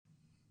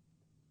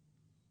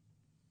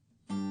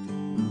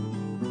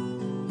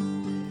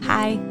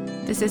Hi,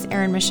 this is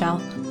Erin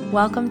Michelle.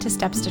 Welcome to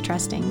Steps to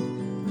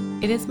Trusting.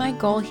 It is my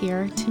goal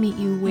here to meet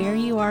you where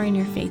you are in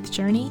your faith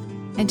journey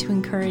and to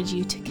encourage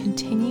you to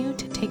continue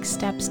to take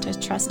steps to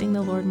trusting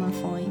the Lord more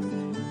fully.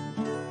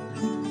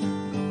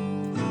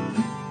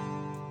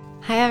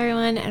 Hi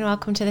everyone, and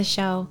welcome to the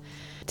show.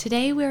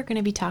 Today we're going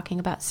to be talking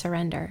about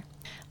surrender.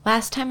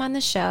 Last time on the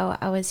show,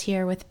 I was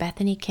here with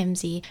Bethany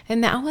Kimsey,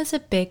 and that was a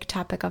big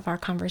topic of our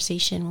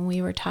conversation when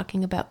we were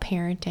talking about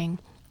parenting.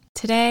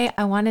 Today,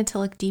 I wanted to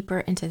look deeper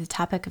into the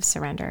topic of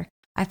surrender.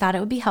 I thought it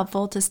would be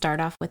helpful to start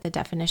off with a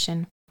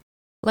definition.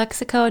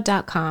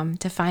 Lexico.com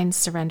defines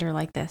surrender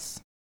like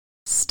this: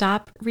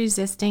 stop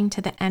resisting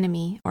to the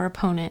enemy or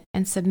opponent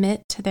and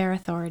submit to their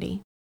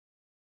authority.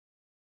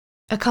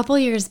 A couple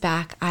years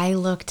back, I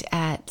looked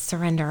at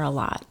surrender a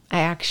lot.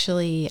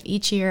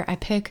 Each year, I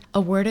pick a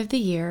word of the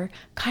year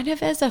kind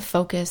of as a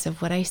focus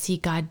of what I see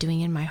God doing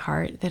in my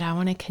heart that I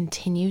want to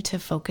continue to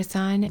focus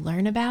on,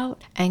 learn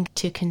about, and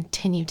to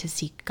continue to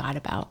seek God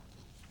about.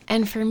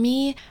 And for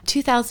me,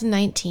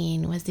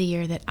 2019 was the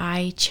year that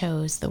I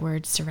chose the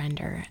word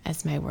surrender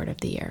as my word of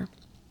the year.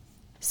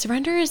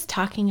 Surrender is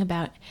talking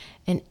about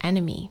an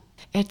enemy.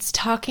 It's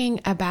talking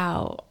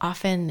about,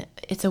 often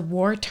it's a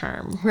war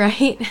term,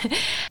 right?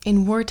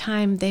 In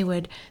wartime, they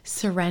would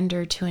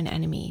surrender to an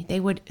enemy. They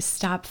would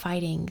stop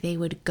fighting. They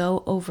would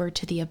go over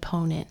to the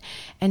opponent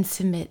and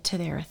submit to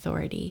their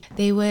authority.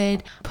 They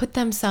would put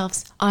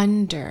themselves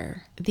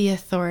under the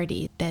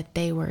authority that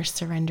they were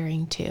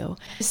surrendering to.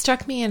 It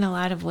struck me in a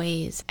lot of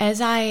ways as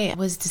I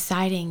was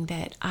deciding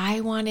that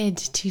I wanted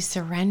to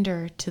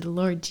surrender to the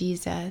Lord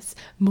Jesus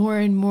more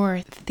and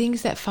more,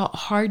 things that felt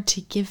hard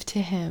to give to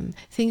Him,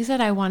 things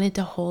that I wanted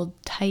to hold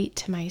tight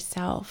to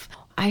myself.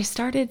 I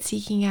started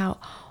seeking out,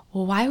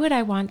 well, why would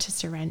I want to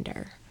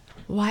surrender?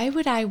 Why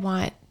would I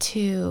want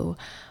to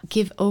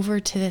give over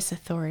to this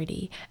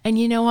authority? And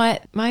you know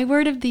what? My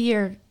word of the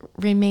year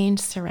remained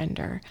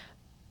surrender.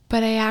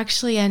 But I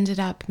actually ended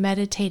up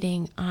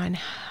meditating on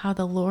how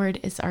the Lord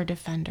is our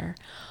defender.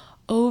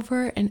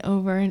 Over and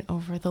over and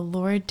over, the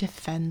Lord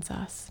defends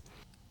us.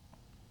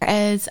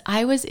 As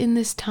I was in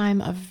this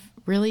time of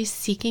really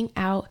seeking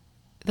out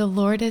the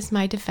Lord as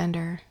my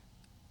defender,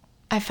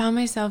 I found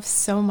myself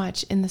so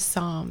much in the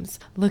Psalms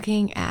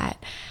looking at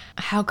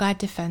how God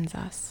defends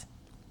us.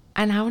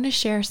 And I want to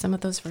share some of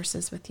those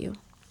verses with you.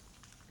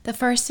 The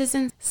first is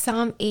in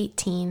Psalm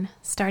 18,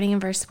 starting in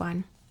verse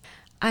 1.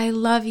 I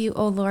love you,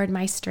 O Lord,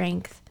 my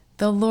strength.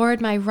 The Lord,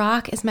 my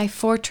rock, is my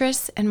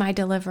fortress and my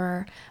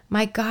deliverer.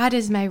 My God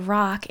is my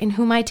rock, in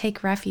whom I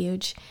take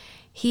refuge.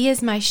 He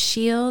is my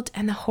shield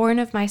and the horn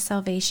of my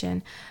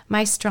salvation,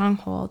 my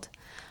stronghold.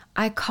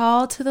 I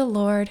call to the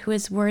Lord, who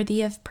is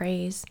worthy of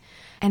praise,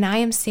 and I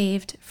am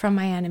saved from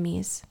my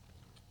enemies.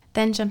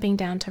 Then jumping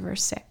down to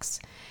verse 6.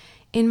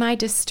 In my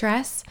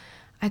distress,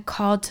 I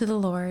called to the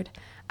Lord.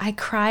 I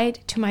cried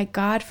to my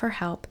God for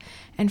help,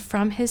 and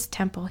from His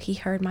temple He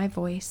heard my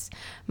voice.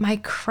 My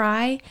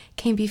cry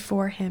came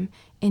before Him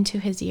into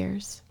His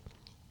ears.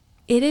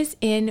 It is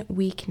in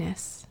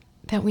weakness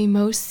that we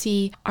most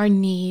see our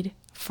need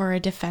for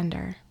a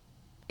defender.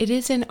 It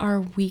is in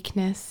our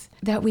weakness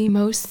that we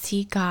most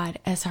see God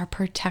as our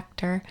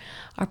protector,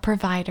 our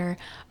provider,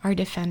 our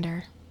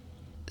defender.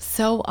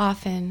 So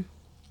often,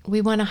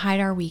 we want to hide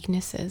our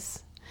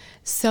weaknesses.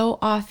 So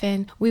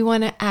often, we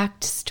want to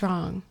act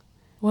strong.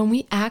 When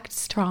we act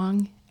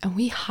strong and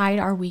we hide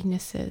our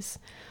weaknesses,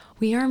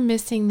 we are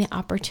missing the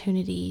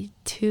opportunity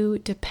to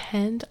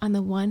depend on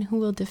the one who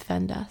will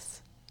defend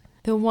us,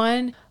 the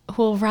one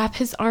who will wrap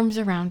His arms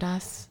around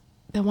us,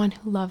 the one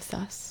who loves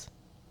us.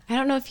 I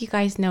don't know if you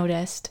guys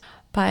noticed,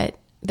 but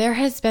there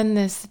has been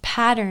this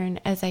pattern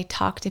as I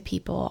talk to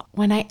people.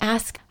 When I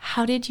ask,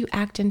 how did you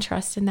act and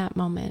trust in that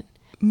moment?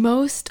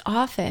 Most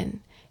often,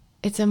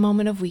 it's a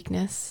moment of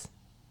weakness,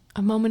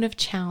 a moment of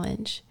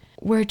challenge,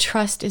 where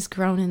trust is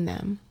grown in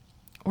them,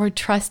 or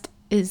trust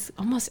is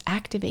almost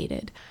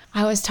activated.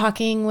 I was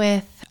talking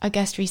with a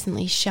guest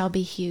recently,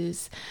 Shelby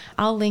Hughes.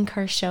 I'll link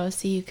her show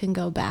so you can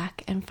go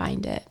back and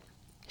find it.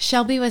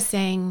 Shelby was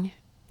saying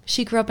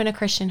she grew up in a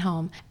Christian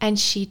home and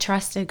she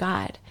trusted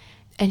God,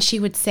 and she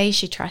would say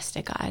she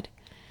trusted God.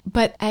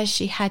 But as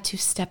she had to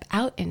step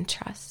out in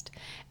trust,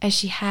 as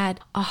she had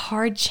a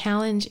hard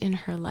challenge in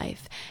her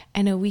life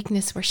and a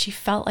weakness where she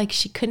felt like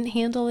she couldn't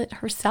handle it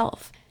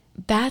herself,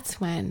 that's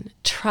when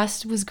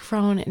trust was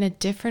grown in a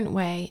different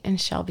way in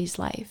Shelby's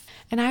life.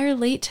 And I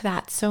relate to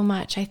that so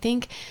much. I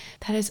think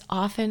that is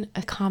often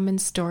a common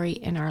story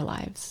in our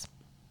lives.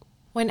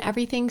 When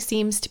everything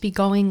seems to be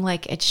going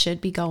like it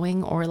should be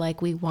going or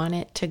like we want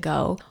it to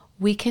go,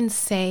 we can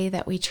say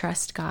that we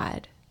trust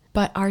God.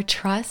 But our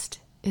trust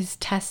is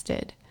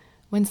tested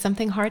when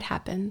something hard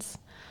happens.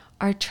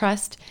 Our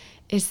trust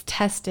is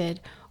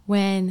tested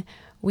when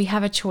we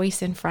have a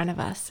choice in front of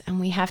us and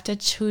we have to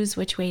choose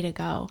which way to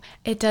go.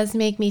 It does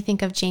make me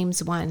think of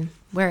James 1,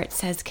 where it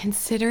says,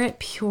 "Consider it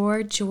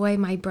pure joy,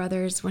 my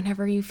brothers,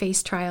 whenever you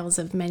face trials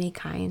of many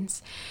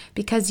kinds,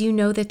 because you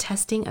know the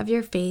testing of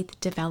your faith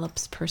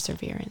develops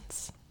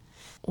perseverance."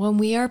 When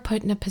we are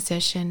put in a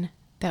position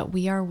that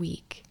we are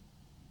weak,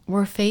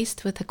 we're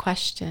faced with a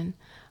question.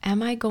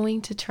 Am I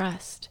going to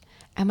trust?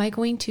 Am I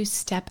going to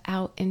step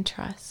out in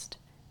trust?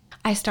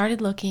 I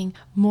started looking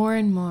more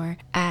and more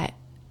at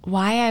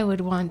why I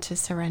would want to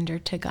surrender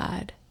to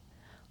God.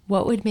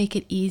 What would make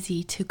it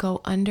easy to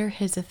go under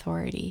His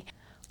authority?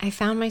 I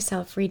found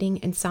myself reading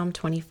in Psalm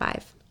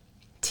 25.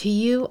 To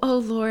you, O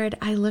Lord,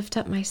 I lift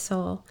up my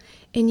soul.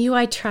 In you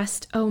I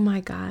trust, O my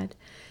God.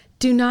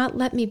 Do not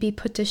let me be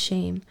put to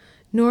shame,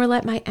 nor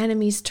let my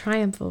enemies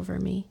triumph over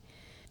me.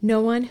 No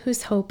one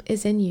whose hope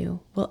is in you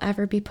will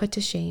ever be put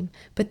to shame,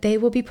 but they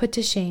will be put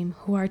to shame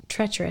who are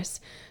treacherous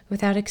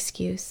without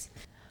excuse.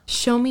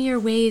 Show me your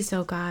ways,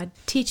 O God.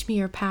 Teach me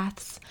your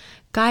paths.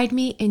 Guide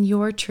me in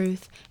your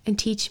truth and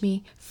teach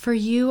me, for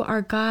you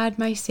are God,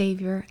 my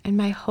Savior, and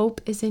my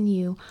hope is in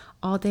you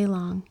all day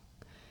long.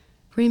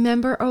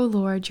 Remember, O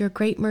Lord, your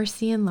great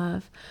mercy and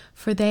love,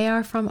 for they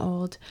are from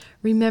old.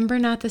 Remember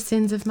not the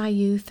sins of my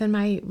youth and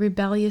my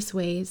rebellious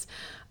ways.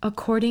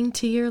 According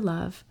to your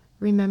love,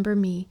 remember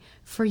me,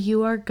 for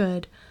you are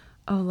good,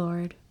 O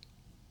Lord.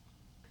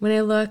 When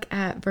I look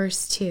at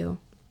verse 2,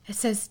 it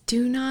says,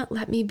 do not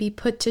let me be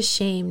put to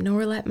shame,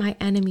 nor let my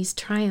enemies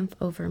triumph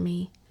over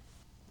me.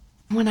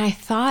 When I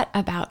thought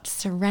about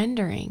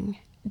surrendering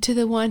to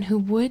the one who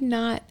would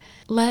not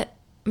let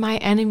my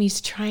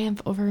enemies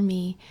triumph over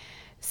me,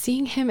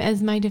 seeing him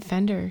as my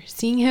defender,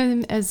 seeing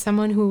him as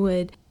someone who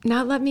would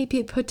not let me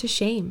be put to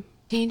shame,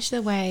 changed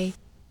the way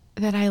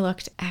that I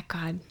looked at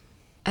God.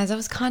 As I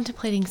was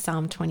contemplating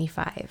Psalm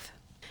 25,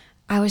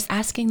 I was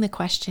asking the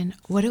question,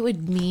 what it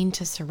would mean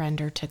to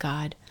surrender to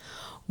God.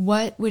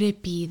 What would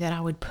it be that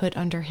I would put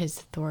under His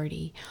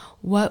authority?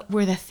 What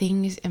were the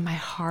things in my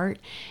heart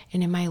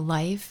and in my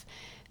life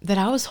that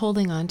I was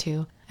holding on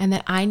to and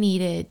that I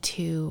needed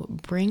to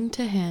bring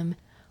to Him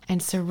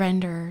and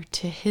surrender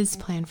to His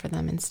plan for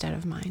them instead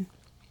of mine?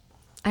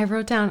 I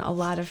wrote down a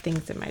lot of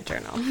things in my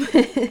journal.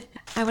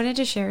 I wanted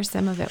to share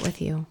some of it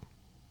with you.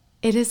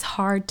 It is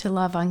hard to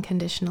love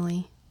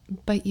unconditionally,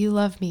 but you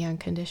love me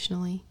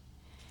unconditionally.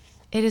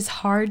 It is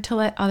hard to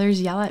let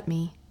others yell at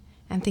me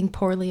and think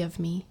poorly of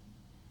me.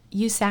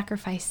 You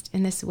sacrificed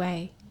in this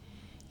way.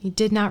 You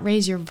did not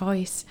raise your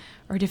voice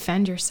or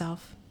defend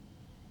yourself.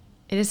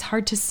 It is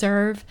hard to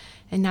serve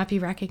and not be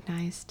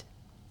recognized.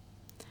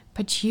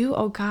 But you,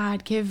 O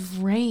God,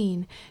 give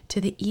rein to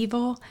the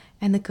evil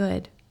and the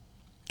good.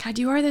 God,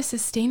 you are the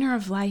sustainer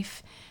of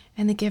life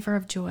and the giver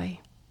of joy.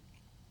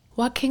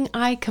 What can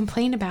I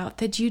complain about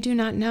that you do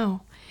not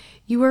know?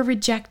 You were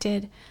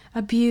rejected,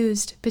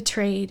 abused,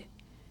 betrayed.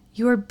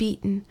 You were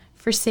beaten,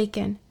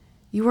 forsaken.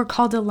 You were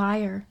called a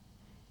liar.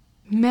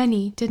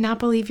 Many did not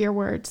believe your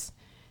words.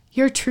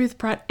 Your truth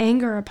brought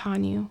anger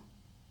upon you.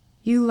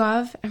 You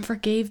loved and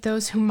forgave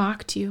those who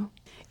mocked you.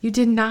 You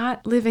did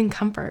not live in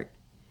comfort.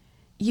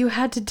 You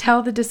had to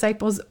tell the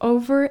disciples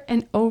over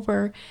and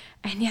over,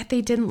 and yet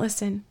they didn't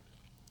listen.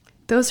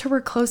 Those who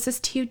were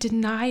closest to you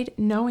denied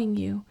knowing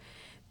you.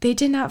 They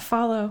did not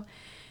follow.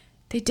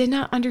 They did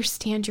not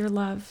understand your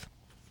love.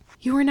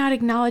 You were not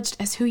acknowledged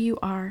as who you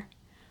are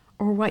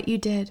or what you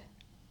did.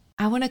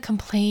 I want to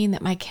complain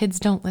that my kids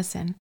don't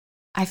listen.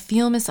 I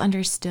feel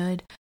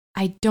misunderstood.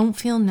 I don't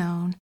feel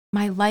known.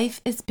 My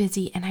life is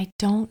busy and I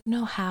don't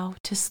know how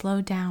to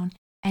slow down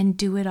and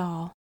do it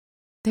all.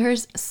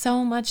 There's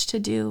so much to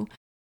do,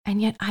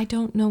 and yet I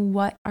don't know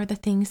what are the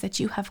things that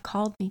you have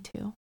called me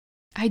to.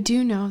 I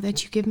do know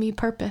that you give me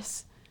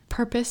purpose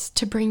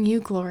to bring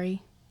you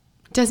glory.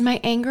 Does my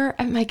anger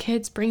at my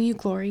kids bring you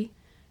glory?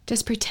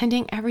 Does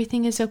pretending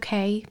everything is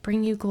okay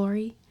bring you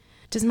glory?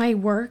 Does my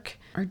work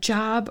or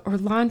job or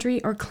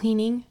laundry or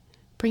cleaning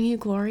bring you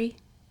glory?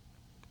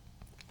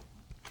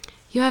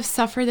 You have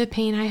suffered the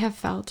pain I have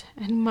felt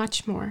and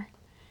much more.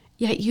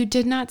 Yet you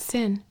did not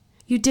sin.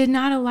 You did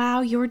not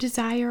allow your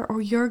desire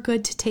or your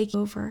good to take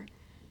over.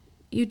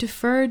 You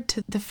deferred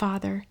to the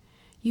Father.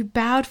 You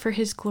bowed for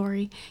His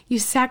glory. You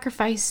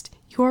sacrificed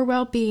your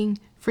well-being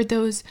for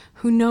those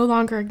who no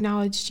longer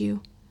acknowledged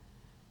you.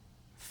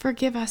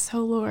 Forgive us, O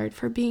Lord,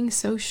 for being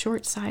so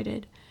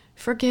short-sighted.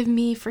 Forgive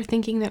me for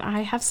thinking that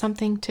I have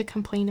something to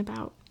complain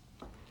about.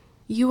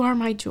 You are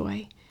my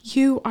joy.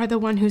 You are the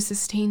one who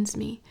sustains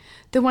me,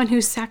 the one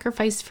who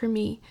sacrificed for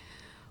me.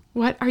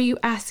 What are you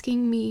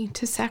asking me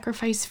to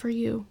sacrifice for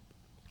you?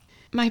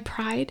 My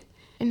pride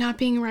in not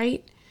being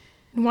right,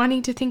 and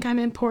wanting to think I'm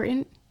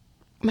important?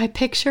 My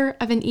picture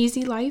of an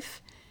easy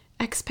life,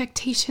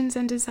 expectations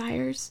and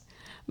desires?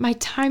 My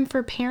time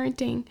for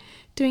parenting,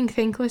 doing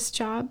thankless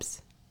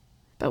jobs?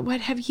 But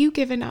what have you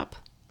given up?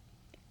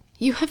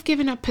 You have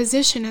given up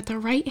position at the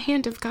right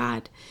hand of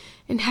God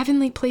in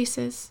heavenly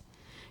places.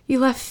 You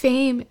left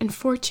fame and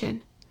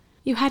fortune.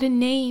 You had a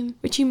name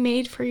which you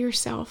made for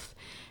yourself.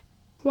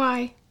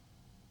 Why?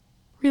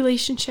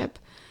 Relationship,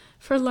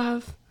 for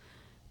love,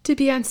 to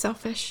be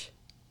unselfish.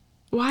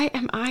 Why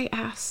am I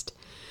asked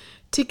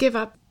to give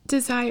up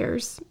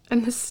desires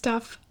and the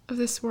stuff of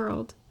this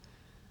world?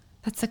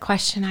 That's a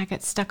question I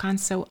get stuck on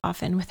so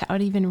often without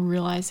even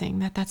realizing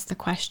that that's the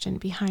question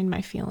behind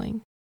my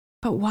feeling.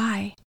 But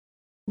why?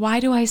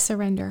 Why do I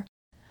surrender?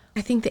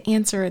 I think the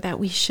answer that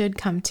we should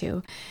come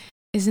to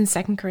is in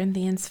 2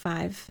 Corinthians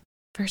 5,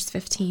 verse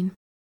 15.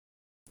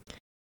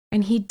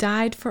 And he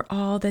died for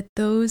all, that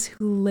those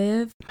who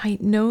live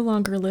might no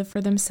longer live for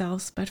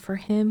themselves, but for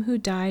him who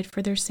died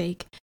for their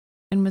sake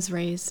and was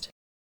raised.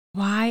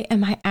 Why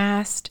am I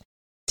asked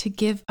to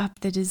give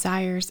up the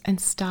desires and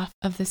stuff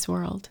of this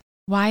world?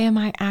 Why am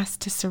I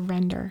asked to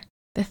surrender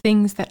the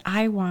things that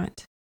I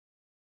want?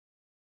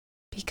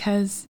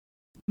 Because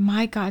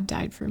my God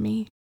died for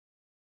me.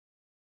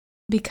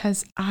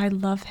 Because I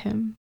love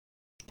him.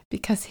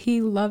 Because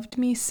he loved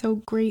me so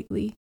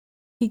greatly.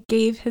 He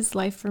gave his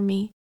life for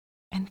me.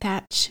 And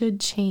that should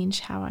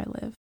change how I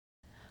live.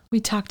 We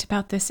talked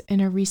about this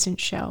in a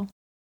recent show,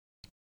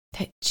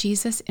 that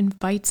Jesus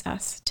invites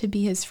us to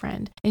be his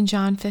friend in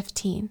John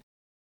 15.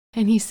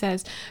 And he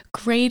says,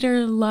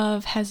 greater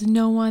love has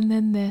no one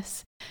than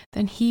this,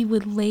 than he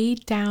would lay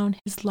down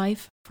his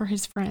life for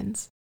his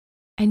friends.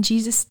 And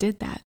Jesus did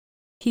that.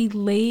 He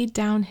laid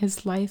down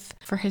his life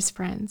for his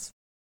friends.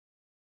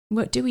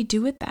 What do we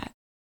do with that?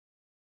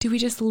 Do we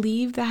just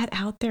leave that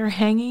out there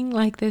hanging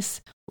like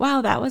this,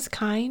 wow, that was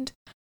kind?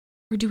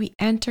 Or do we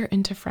enter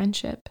into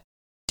friendship?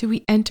 Do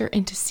we enter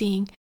into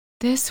seeing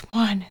this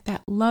one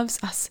that loves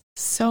us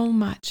so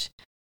much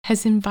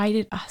has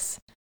invited us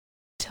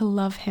to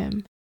love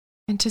him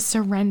and to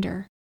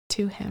surrender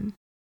to him?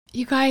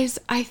 You guys,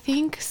 I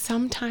think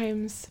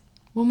sometimes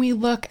when we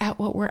look at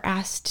what we're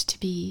asked to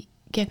be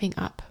giving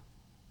up,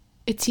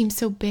 it seems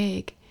so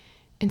big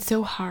and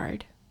so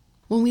hard.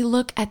 When we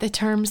look at the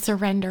term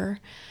surrender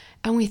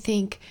and we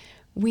think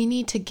we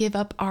need to give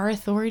up our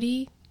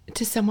authority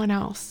to someone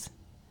else,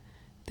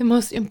 the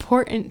most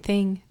important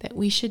thing that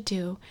we should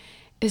do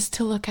is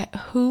to look at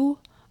who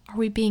are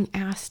we being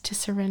asked to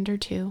surrender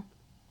to.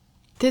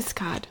 This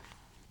God,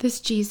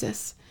 this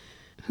Jesus,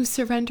 who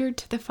surrendered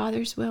to the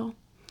Father's will,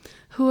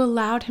 who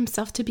allowed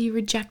himself to be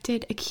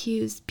rejected,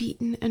 accused,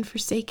 beaten, and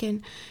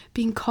forsaken,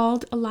 being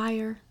called a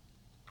liar.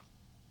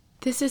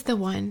 This is the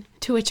one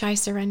to which I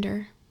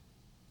surrender.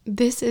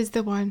 This is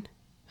the one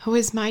who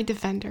is my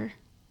defender.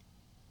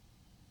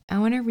 I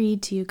want to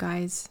read to you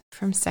guys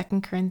from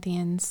 2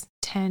 Corinthians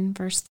 10,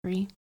 verse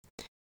 3.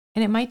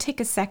 And it might take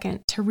a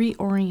second to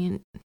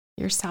reorient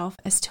yourself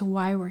as to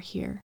why we're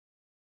here.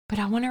 But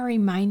I want to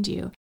remind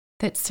you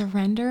that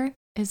surrender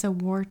is a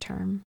war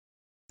term.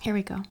 Here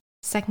we go.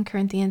 2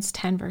 Corinthians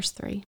 10, verse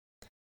 3.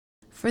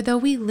 For though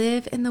we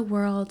live in the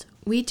world,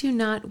 we do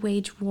not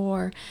wage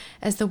war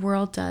as the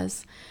world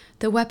does.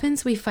 The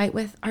weapons we fight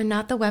with are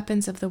not the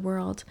weapons of the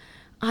world.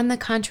 On the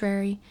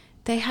contrary,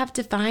 they have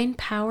divine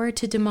power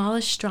to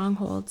demolish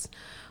strongholds.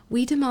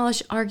 We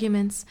demolish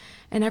arguments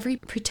and every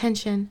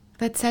pretension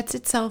that sets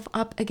itself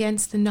up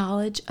against the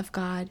knowledge of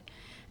God.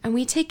 And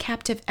we take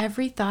captive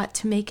every thought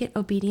to make it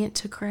obedient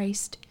to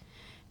Christ.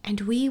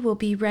 And we will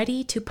be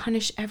ready to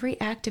punish every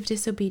act of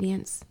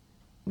disobedience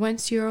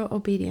once your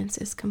obedience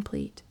is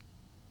complete.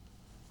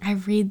 I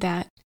read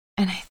that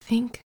and I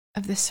think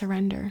of the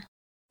surrender.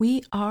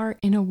 We are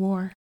in a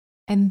war,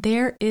 and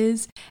there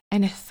is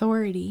an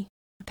authority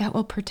that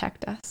will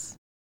protect us.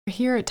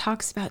 Here it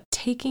talks about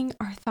taking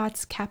our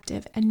thoughts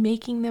captive and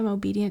making them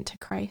obedient to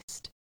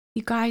Christ.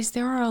 You guys,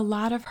 there are a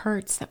lot of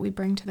hurts that we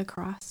bring to the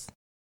cross.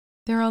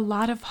 There are a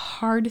lot of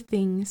hard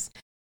things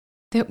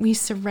that we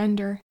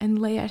surrender and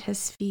lay at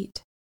his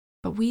feet.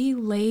 But we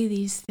lay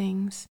these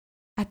things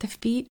at the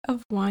feet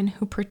of one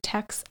who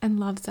protects and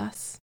loves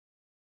us.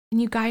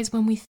 And you guys,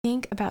 when we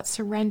think about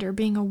surrender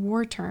being a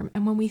war term,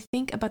 and when we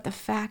think about the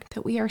fact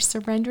that we are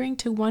surrendering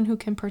to one who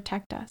can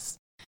protect us,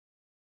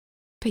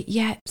 but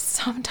yet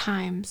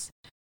sometimes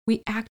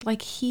we act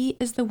like he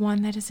is the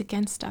one that is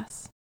against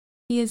us.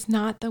 He is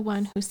not the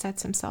one who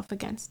sets himself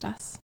against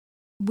us.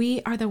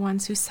 We are the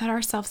ones who set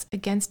ourselves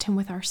against him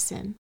with our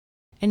sin.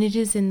 And it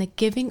is in the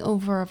giving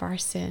over of our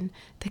sin,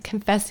 the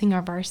confessing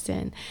of our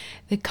sin,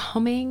 the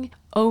coming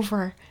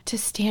over to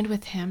stand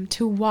with him,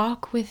 to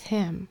walk with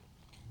him.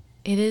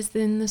 It is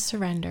in the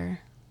surrender,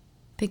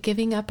 the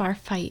giving up our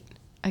fight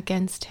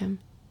against him,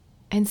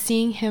 and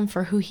seeing him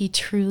for who he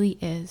truly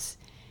is.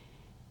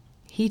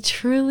 He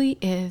truly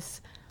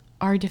is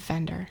our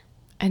defender,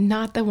 and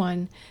not the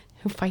one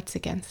who fights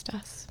against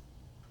us.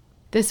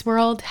 This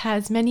world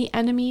has many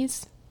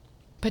enemies,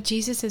 but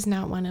Jesus is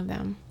not one of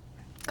them.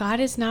 God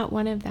is not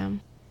one of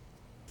them.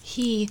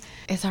 He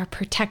is our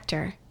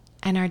protector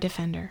and our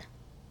defender.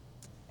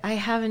 I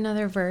have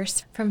another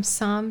verse from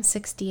Psalm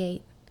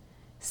 68,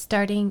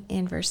 starting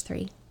in verse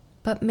 3.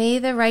 But may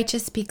the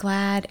righteous be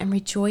glad and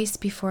rejoice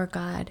before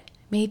God.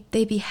 May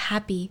they be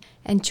happy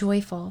and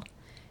joyful.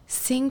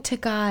 Sing to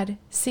God,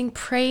 sing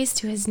praise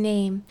to his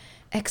name.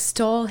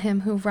 Extol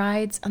him who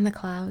rides on the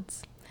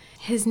clouds.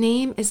 His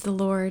name is the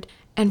Lord,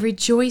 and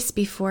rejoice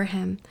before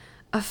him.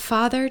 A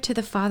father to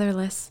the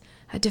fatherless,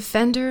 a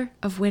defender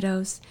of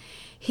widows.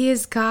 He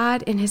is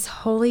God in his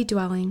holy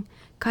dwelling.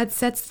 God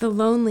sets the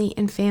lonely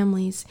in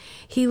families.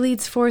 He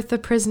leads forth the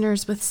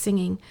prisoners with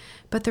singing,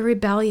 but the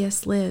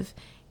rebellious live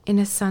in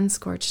a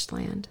sun-scorched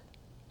land.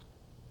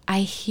 I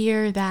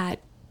hear that,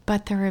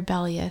 but the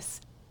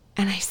rebellious,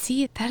 and I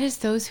see that is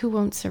those who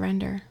won't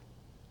surrender.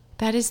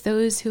 That is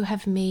those who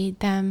have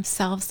made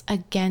themselves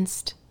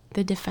against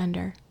the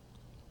defender.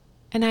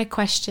 And I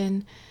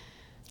question,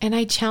 and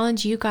I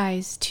challenge you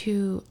guys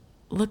to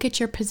look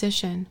at your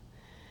position.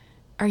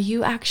 Are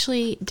you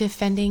actually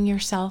defending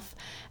yourself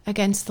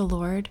against the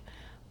Lord?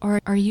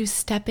 Or are you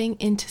stepping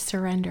into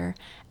surrender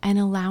and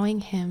allowing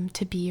Him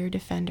to be your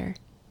defender?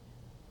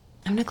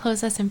 I'm going to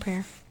close us in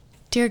prayer.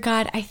 Dear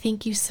God, I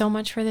thank you so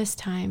much for this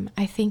time.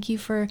 I thank you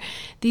for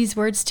these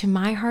words to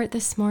my heart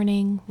this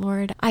morning,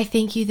 Lord. I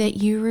thank you that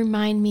you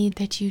remind me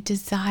that you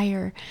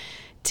desire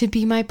to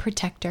be my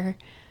protector.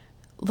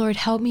 Lord,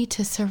 help me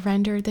to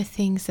surrender the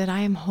things that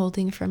I am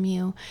holding from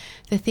you,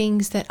 the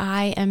things that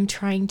I am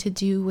trying to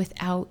do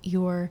without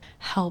your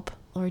help,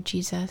 Lord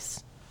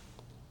Jesus.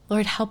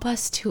 Lord, help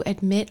us to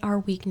admit our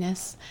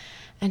weakness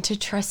and to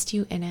trust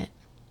you in it.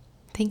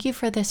 Thank you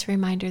for this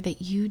reminder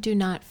that you do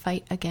not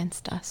fight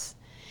against us.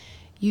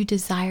 You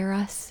desire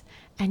us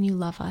and you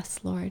love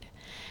us, Lord.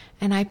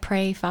 And I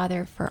pray,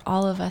 Father, for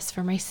all of us,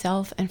 for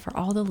myself and for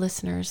all the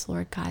listeners,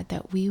 Lord God,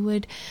 that we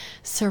would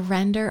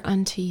surrender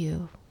unto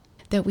you,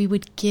 that we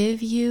would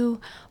give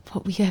you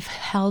what we have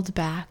held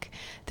back,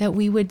 that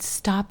we would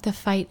stop the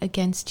fight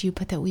against you,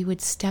 but that we would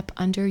step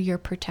under your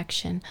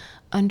protection,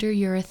 under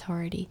your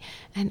authority,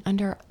 and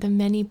under the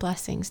many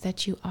blessings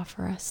that you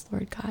offer us,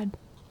 Lord God.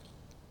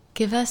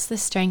 Give us the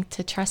strength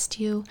to trust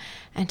you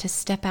and to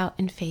step out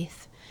in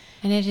faith.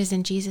 And it is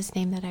in Jesus'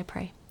 name that I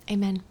pray.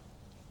 Amen.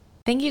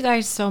 Thank you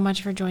guys so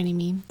much for joining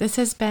me. This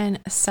has been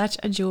such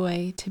a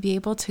joy to be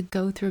able to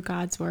go through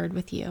God's Word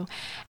with you.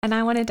 And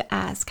I wanted to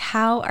ask,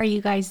 how are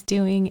you guys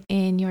doing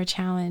in your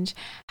challenge?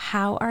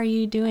 How are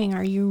you doing?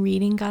 Are you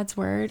reading God's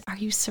Word? Are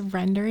you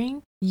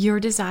surrendering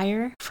your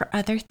desire for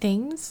other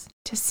things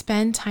to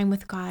spend time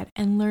with God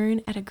and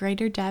learn at a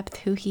greater depth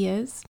who He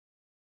is?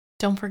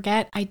 Don't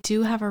forget, I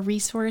do have a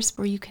resource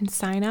where you can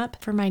sign up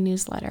for my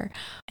newsletter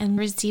and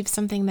receive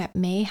something that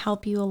may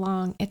help you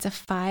along. It's a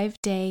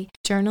 5-day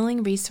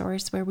journaling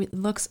resource where we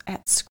looks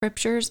at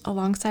scriptures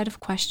alongside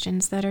of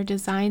questions that are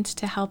designed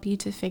to help you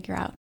to figure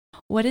out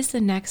what is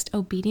the next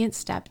obedient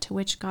step to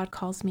which God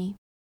calls me.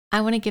 I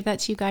want to give that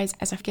to you guys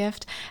as a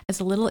gift, as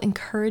a little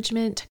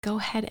encouragement to go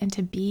ahead and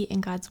to be in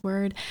God's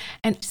Word.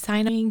 And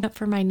signing up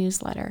for my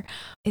newsletter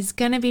is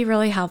going to be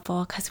really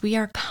helpful because we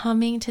are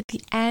coming to the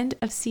end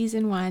of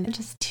season 1.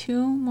 Just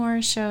 2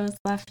 more shows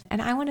left,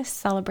 and I want to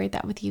celebrate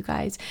that with you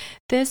guys.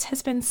 This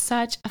has been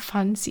such a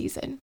fun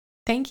season.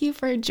 Thank you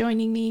for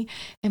joining me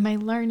in my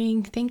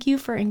learning. Thank you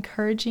for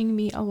encouraging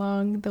me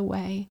along the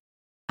way.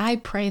 I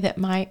pray that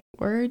my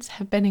words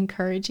have been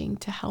encouraging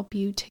to help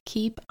you to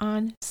keep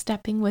on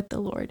stepping with the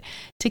Lord,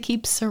 to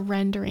keep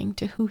surrendering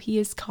to who He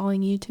is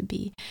calling you to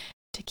be,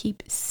 to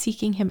keep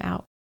seeking Him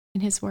out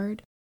in His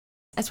Word.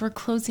 As we're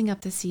closing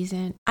up the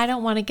season, I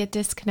don't want to get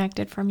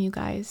disconnected from you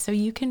guys, so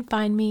you can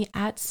find me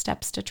at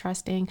Steps to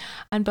Trusting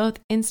on both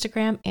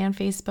Instagram and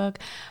Facebook.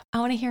 I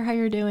want to hear how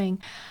you're doing.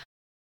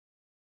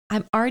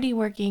 I'm already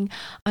working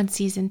on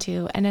season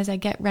 2, and as I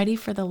get ready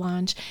for the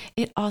launch,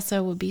 it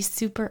also will be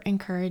super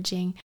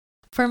encouraging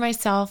for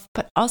myself,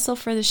 but also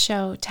for the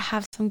show to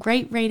have some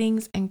great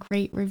ratings and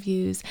great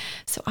reviews.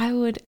 So I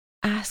would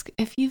ask,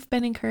 if you've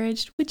been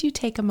encouraged, would you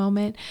take a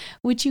moment?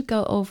 Would you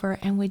go over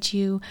and would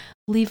you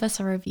leave us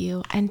a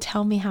review and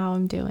tell me how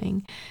I'm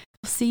doing?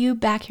 We'll see you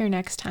back here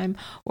next time,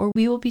 where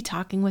we will be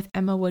talking with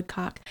Emma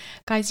Woodcock.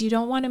 Guys, you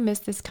don't want to miss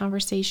this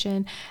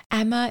conversation.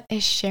 Emma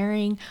is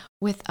sharing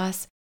with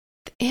us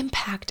the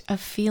impact of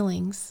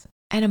feelings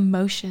and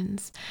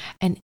emotions,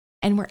 and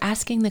we're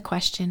asking the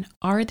question,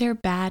 are there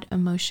bad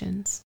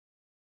emotions?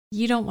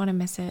 You don't want to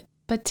miss it.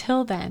 But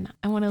till then,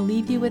 I want to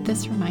leave you with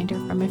this reminder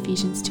from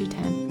Ephesians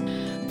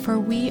 2:10. For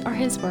we are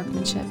His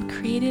workmanship,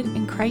 created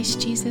in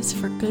Christ Jesus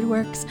for good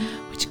works,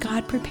 which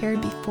God prepared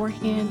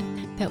beforehand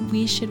that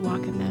we should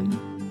walk in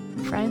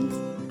them. Friends,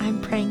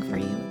 I'm praying for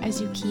you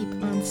as you keep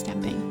on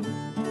stepping.